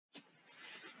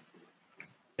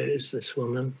Who's this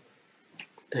woman?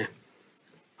 There.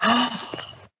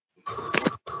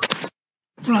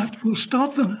 Right, we'll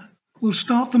start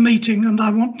the meeting, and I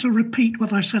want to repeat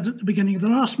what I said at the beginning of the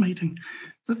last meeting,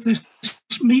 that this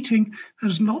meeting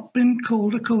has not been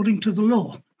called according to the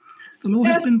law. The law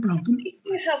has been broken.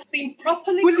 It has been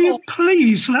properly Will called. you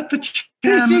please let the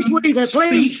chairman Mrs. Weaver,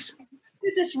 please. If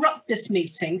you disrupt this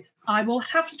meeting, I will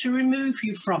have to remove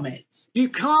you from it. You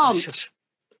can't.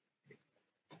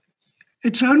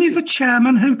 It's only the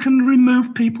chairman who can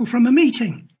remove people from a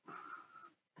meeting.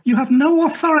 You have no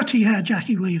authority here,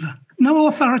 Jackie Weaver. No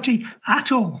authority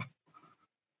at all.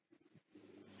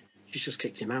 She's just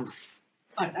kicked him out.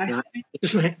 Right.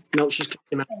 Just a minute. No, she's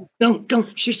kicked him out.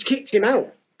 Don't. She's kicked him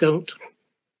out. Don't.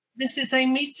 This is a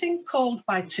meeting called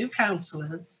by two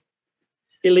councillors.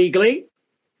 Illegally?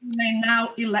 They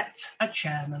now elect a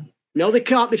chairman. No, they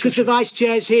can't, because the vice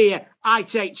chair's here. I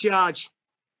take charge.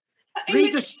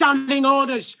 Read the standing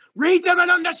orders. Read them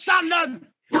and understand them.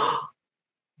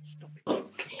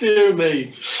 Dear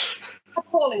me.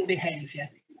 Appalling behaviour.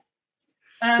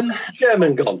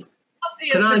 Chairman gone.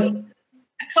 A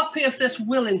copy of this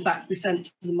will, in fact, be sent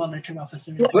to the monitoring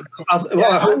officer. I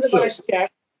hope so.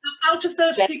 Out of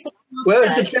those people...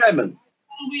 Where's the chairman?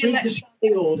 Read the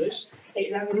standing orders.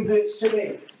 It now reverts to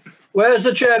me. Where's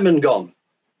the chairman gone?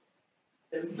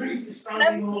 Read the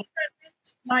standing orders.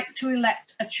 Like to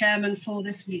elect a chairman for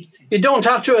this meeting. You don't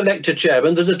have to elect a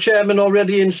chairman. There's a chairman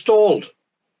already installed.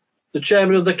 The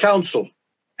chairman of the council.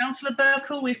 Councillor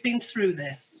Burkle, we've been through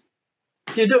this.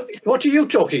 What are you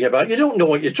talking about? You don't know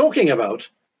what you're talking about.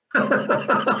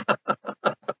 The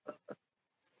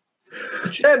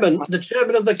chairman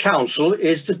of the council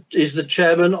is the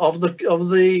chairman of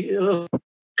the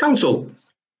council.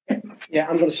 Yeah,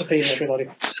 I'm going to subpoena everybody.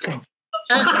 Let's go.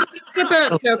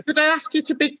 Could I ask you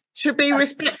to be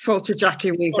respectful to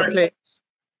Jackie Weaver, please?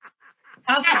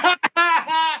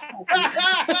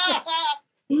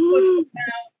 Would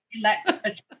now elect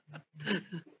a chairman.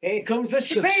 Here comes the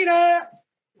subpoena.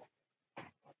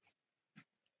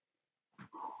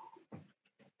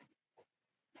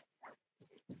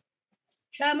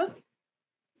 Chairman?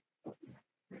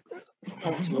 I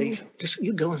want to leave. Just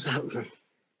you go and out then.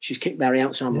 She's kicked Barry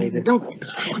out, so I'm leaving. No,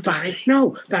 Barry.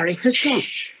 No, Barry has gone.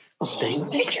 I'll stay. We're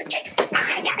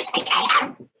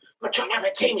trying to have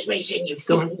a Teams meeting, you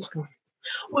fool. Go on.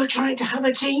 We're trying to have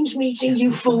a Teams meeting,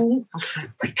 you fool. Okay.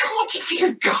 We can't if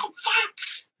you've got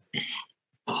that.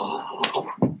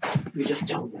 Oh, you just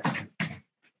don't.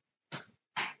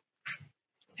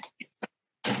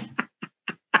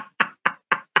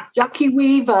 Jackie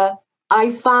Weaver,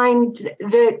 I find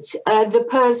that the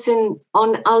person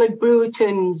on Alec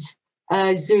Bruton's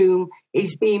Zoom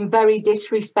is being very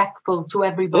disrespectful to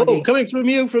everybody. Oh, coming from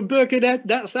you, from Birkenhead,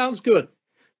 that sounds good.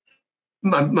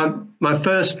 My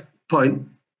first point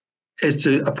is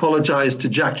to apologise to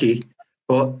Jackie,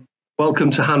 but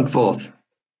welcome to Handforth.